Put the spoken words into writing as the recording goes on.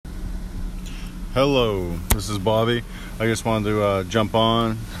Hello, this is Bobby. I just wanted to jump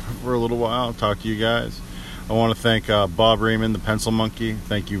on for a little while, talk to you guys. I want to thank Bob Raymond, the Pencil Monkey.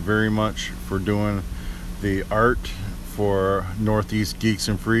 Thank you very much for doing the art for Northeast Geeks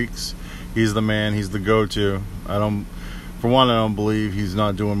and Freaks. He's the man. He's the go-to. I don't believe he's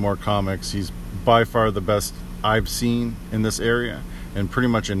not doing more comics. He's by far the best I've seen in this area and pretty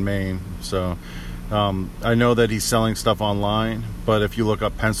much in Maine. So I know that he's selling stuff online, but if you look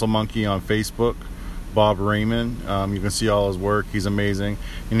up Pencil Monkey on Facebook, Bob Raymond, you can see all his work. He's amazing,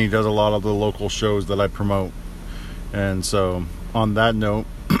 and he does a lot of the local shows that I promote. And so on that note,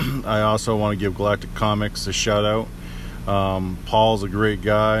 I also want to give Galactic Comics a shout out. Paul's a great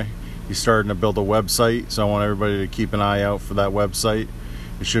guy. He's starting to build a website, so I want everybody to keep an eye out for that website.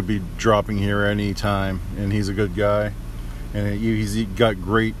 It should be dropping here any time, and he's a good guy, and he's got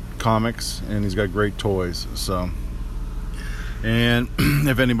great comics and he's got great toys. So, and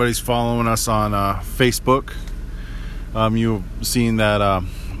if anybody's following us on Facebook, you've seen that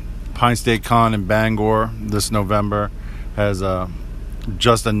Pine State Con in Bangor this November has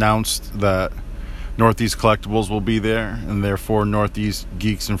just announced that Northeast Collectibles will be there, and therefore Northeast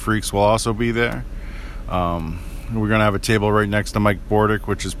Geeks and Freaks will also be there. We're gonna have a table right next to Mike Bordick,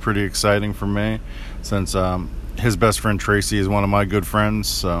 which is pretty exciting for me, since his best friend Tracy is one of my good friends.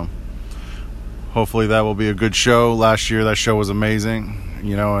 So hopefully that will be a good show. Last year that show was amazing,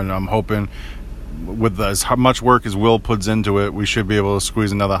 and I'm hoping with as much work as Will puts into it, we should be able to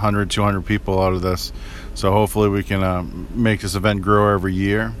squeeze another 100, 200 people out of this. So hopefully we can make this event grow every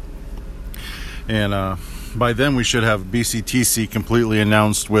year. And by then we should have BCTC completely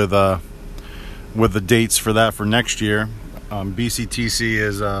announced with the dates for that for next year. BCTC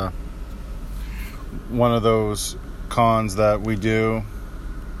is one of those cons that we do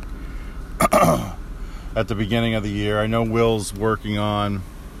at the beginning of the year. I know Will's working on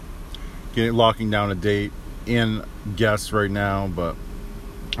locking down a date and guests right now, but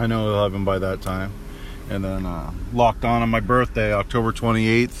I know he'll have them by that time. And then locked on my birthday, October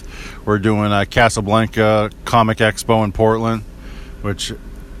 28th, we're doing a Casablanca Comic Expo in Portland, which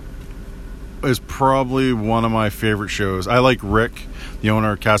is probably one of my favorite shows. I like Rick, the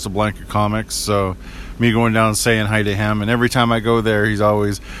owner of Casablanca Comics, so me going down and saying hi to him, and every time I go there, he's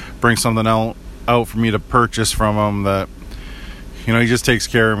always brings something out for me to purchase from him that, he just takes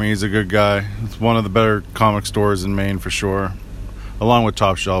care of me. He's a good guy. It's one of the better comic stores in Maine for sure, along with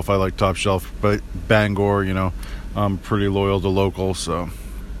Top Shelf. I like Top Shelf, but Bangor, I'm pretty loyal to local. So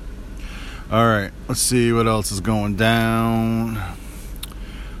all right, let's see what else is going down.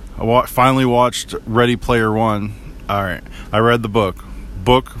 I finally watched Ready Player One. All right, I read the book.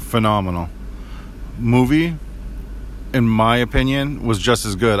 Phenomenal. Movie, in my opinion, was just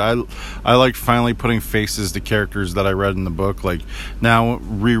as good. I like finally putting faces to characters that I read in the book. Like now,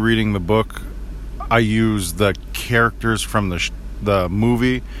 rereading the book, I use the characters from the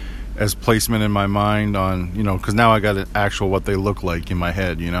movie as placement in my mind on, because now I got an actual what they look like in my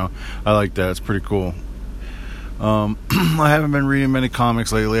head. I like that. It's pretty cool. I haven't been reading many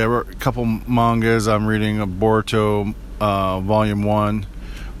comics lately. I wrote a couple mangas. I'm reading a Boruto Volume 1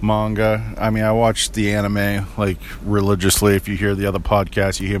 manga. I mean, I watch the anime like religiously. If you hear the other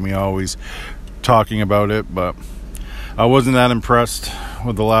podcasts, you hear me always talking about it, but I wasn't that impressed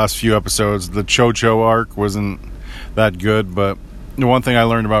with the last few episodes. The Chocho arc wasn't that good, but the one thing I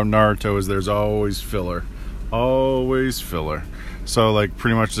learned about Naruto is there's always filler. So like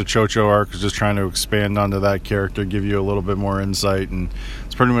pretty much the Chocho arc is just trying to expand onto that character, give you a little bit more insight, and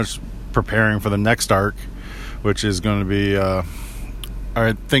it's pretty much preparing for the next arc, which is going to be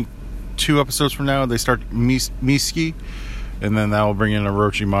I think 2 episodes from now they start Miski, and then that will bring in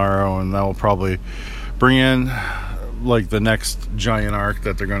Orochimaru, and that will probably bring in like the next giant arc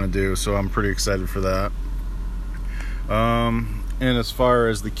that they're going to do. So I'm pretty excited for that. And as far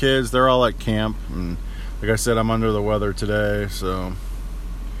as the kids, they're all at camp, and like I said, I'm under the weather today, so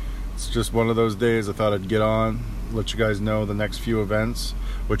it's just one of those days. I thought I'd get on, let you guys know the next few events,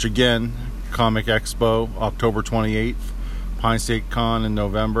 which again, Comic Expo, October 28th, Pine State Con in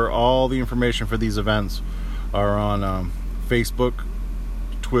November. All the information for these events are on Facebook,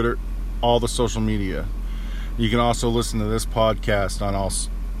 Twitter, all the social media. You can also listen to this podcast on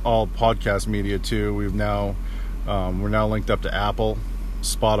all podcast media too. We're now linked up to Apple,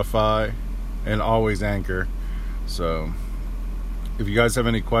 Spotify, and always Anchor. So if you guys have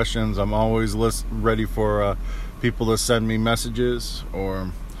any questions, I'm always ready for people to send me messages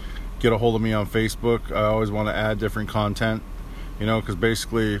or get a hold of me on Facebook. I always want to add different content, because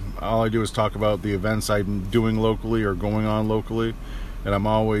basically all I do is talk about the events I'm doing locally or going on locally, and I'm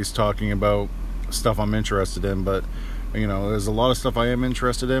always talking about stuff I'm interested in. But You know, there's a lot of stuff I am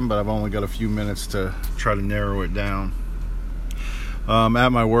interested in, but I've only got a few minutes to try to narrow it down. At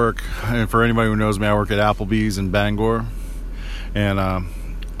my work, and for anybody who knows me, I work at Applebee's in Bangor, and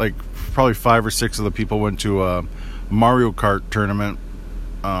like probably 5 or 6 of the people went to a Mario Kart tournament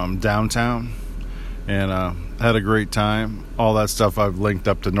downtown, and had a great time. All that stuff I've linked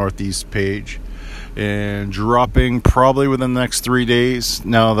up to Northeast page, and dropping probably within the next 3 days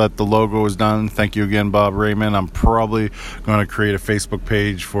now that the logo is done. Thank you again, Bob Raymond. I'm probably going to create a Facebook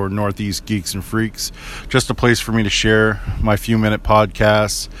page for Northeast Geeks and Freaks, just a place for me to share my few minute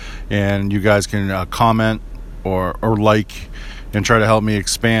podcasts, and you guys can comment or like and try to help me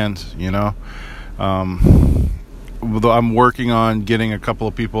expand, you know. I'm working on getting a couple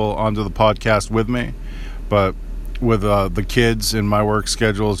of people onto the podcast with me, but with the kids and my work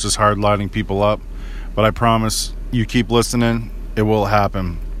schedule, it's just hard lining people up. But I promise, you keep listening, it will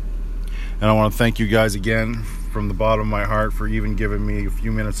happen. And I want to thank you guys again from the bottom of my heart for even giving me a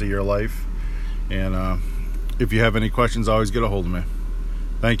few minutes of your life. And if you have any questions, always get a hold of me.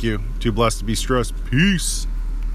 Thank you. Too blessed to be stressed. Peace.